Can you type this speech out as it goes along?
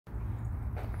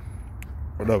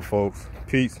What up, folks?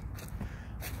 Peace.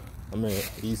 I'm in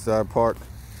Eastside Park,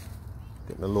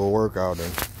 getting a little workout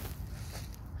and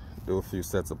do a few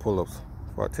sets of pull-ups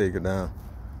before I take it down.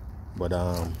 But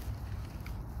I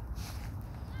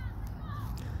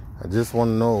just want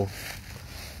to know.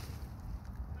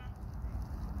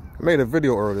 I made a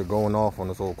video earlier going off on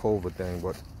this whole COVID thing,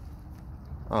 but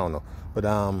I don't know. But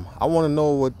I want to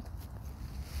know what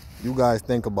you guys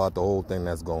think about the whole thing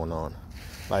that's going on.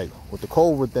 Like with the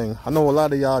COVID thing, I know a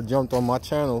lot of y'all jumped on my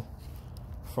channel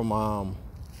from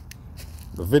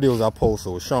the videos I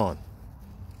posted with Sean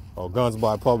or Guns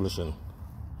by Publishing.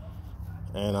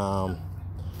 And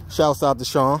shouts out to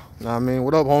Sean. Know what I mean?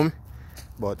 What up, homie?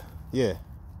 But yeah.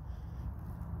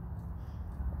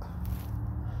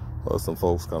 There's some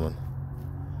folks coming.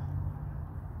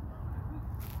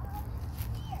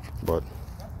 But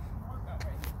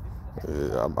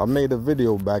yeah, I made a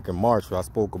video back in March where I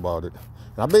spoke about it.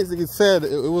 And I basically said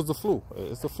it was the flu.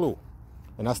 It's the flu.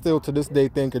 And I still to this day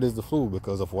think it is the flu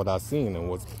because of what I've seen and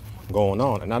what's going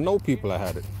on. And I know people that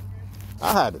had it.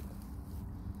 I had it.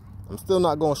 I'm still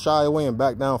not going to shy away and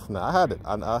back down from that. I had it.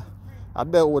 I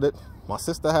dealt with it. My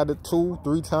sister had it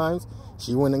 2-3 times.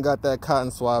 She went and got that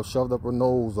cotton swab shoved up her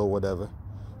nose or whatever.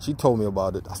 She told me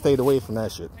about it. I stayed away from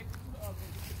that shit.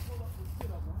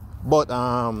 But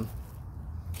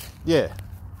yeah,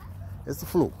 it's the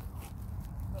flu.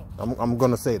 I'm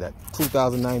gonna say that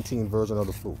 2019 version of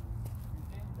the flu.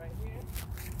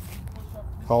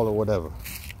 Call it whatever.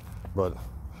 But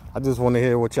I just want to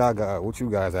hear what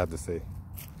you guys have to say.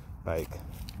 Like,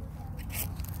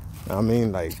 I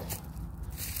mean, like,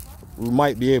 we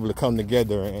might be able to come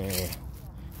together and, you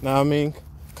know what I mean,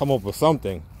 come up with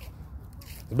something.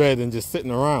 It's better than just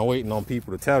sitting around waiting on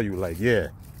people to tell you, like, yeah,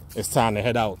 it's time to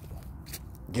head out.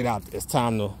 Get out. It's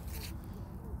time to.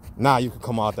 Now you can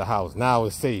come out the house. Now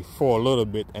it's safe for a little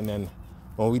bit, and then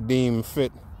when we deem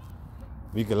fit,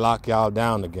 we can lock y'all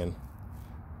down again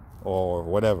or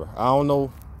whatever. I don't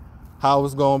know how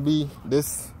it's gonna be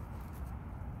this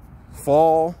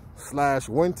fall /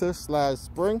 winter /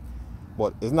 spring,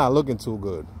 but it's not looking too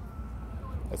good,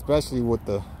 especially with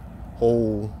the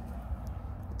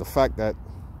fact that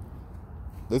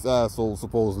this asshole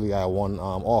supposedly had one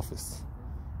office.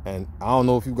 And I don't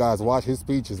know if you guys watch his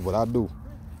speeches, but I do.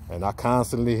 And I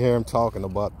constantly hear him talking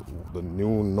about the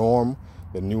new norm,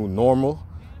 the new normal,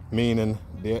 meaning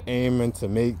they're aiming to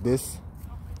make this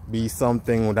be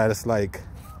something that it's like,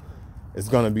 it's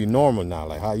going to be normal now.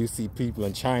 Like how you see people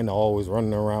in China always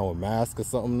running around with masks or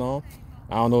something on.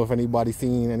 I don't know if anybody's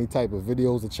seen any type of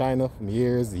videos of China from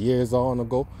years on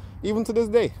ago. Even to this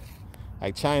day.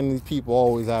 Like Chinese people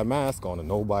always had masks on and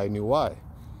nobody knew why.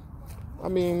 I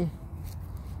mean,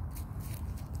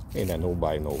 ain't that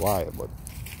nobody know why, but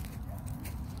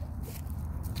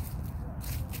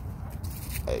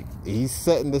like he's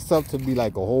setting this up to be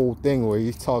like a whole thing where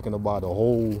he's talking about a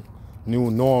whole new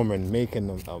norm and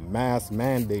making a mass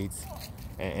mandates,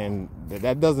 and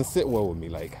that doesn't sit well with me.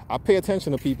 Like I pay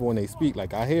attention to people when they speak.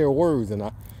 Like I hear words and I,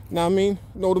 you know what I mean,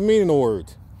 know the meaning of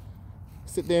words.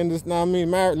 Sit there and just, know what I mean,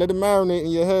 let it marinate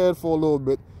in your head for a little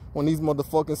bit when these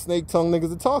motherfucking snake tongue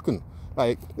niggas are talking.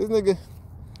 Like this nigga,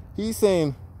 he's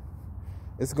saying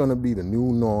it's gonna be the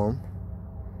new norm.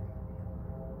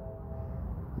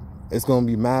 It's gonna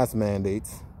be mass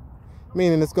mandates,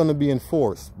 meaning it's gonna be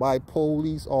enforced by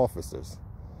police officers,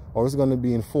 or it's gonna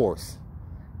be enforced.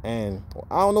 And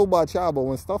I don't know about y'all, but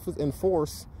when stuff is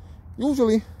enforced,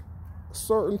 usually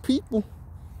certain people,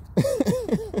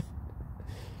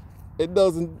 it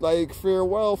doesn't like fare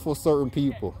well for certain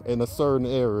people in a certain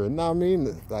area. You know what I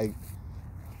mean? Like,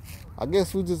 I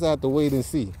guess we just have to wait and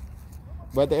see.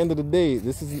 But at the end of the day,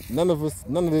 this is none of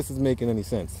this is making any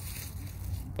sense.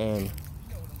 And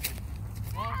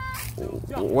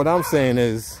what I'm saying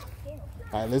is,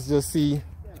 all right, let's just see.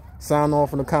 Sign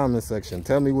off in the comment section.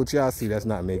 Tell me what y'all see that's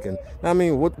not making. I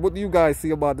mean, what do you guys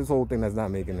see about this whole thing that's not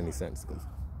making any sense? Because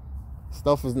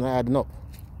stuff is not adding up.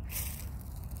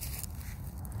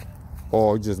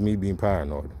 Or just me being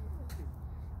paranoid.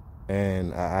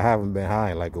 And I haven't been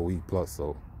high in like a week plus,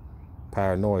 so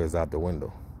paranoia is out the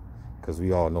window. Because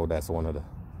we all know that's one of the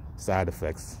side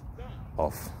effects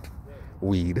of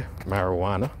weed,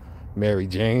 marijuana, Mary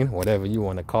Jane, whatever you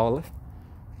want to call it.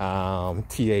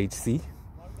 THC,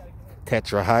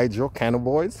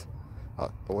 tetrahydrocannabinoids,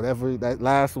 whatever that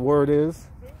last word is.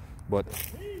 But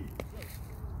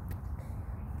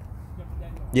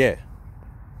yeah.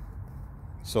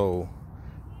 So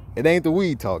it ain't the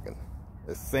weed talking.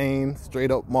 It's sane, straight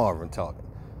up Marvin talking.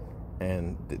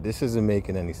 And this isn't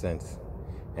making any sense.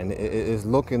 And it's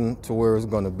looking to where it's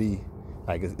going to be.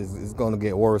 Like, it's going to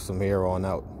get worse from here on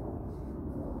out.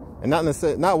 And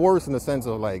not worse in the sense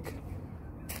of like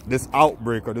this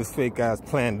outbreak or this fake ass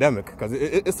pandemic, because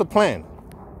it's a plan.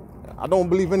 I don't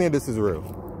believe any of this is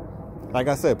real. Like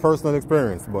I said, personal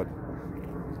experience, but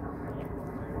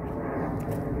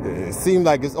it seems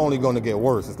like it's only going to get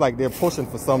worse. It's like they're pushing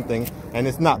for something and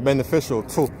it's not beneficial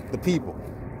to the people,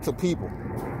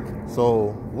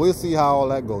 So we'll see how all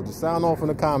that goes. Just sound off in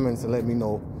the comments and let me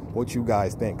know what you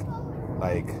guys think.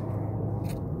 Like,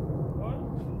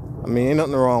 I mean, ain't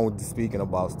nothing wrong with speaking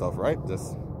about stuff, right?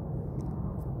 Just,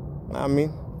 I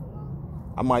mean,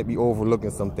 I might be overlooking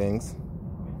some things.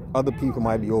 Other people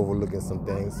might be overlooking some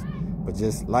things. But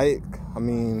just like,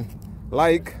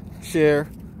 share,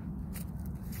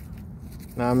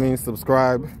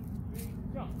 subscribe.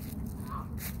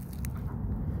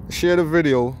 Share the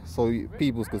video so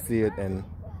people can see it. And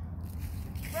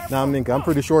I'm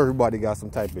pretty sure everybody got some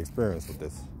type of experience with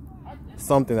this.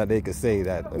 Something that they could say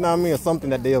that, or something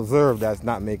that they observe that's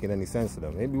not making any sense to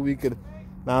them. Maybe we could,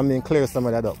 clear some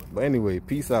of that up. But anyway,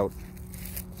 peace out.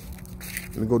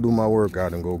 Let me go do my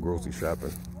workout and go grocery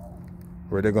shopping.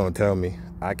 Where they're gonna tell me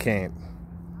I can't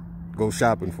go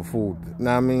shopping for food,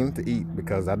 to eat,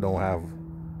 because I don't have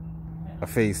a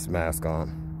face mask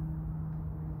on.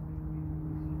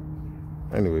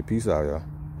 Anyway, peace out, y'all.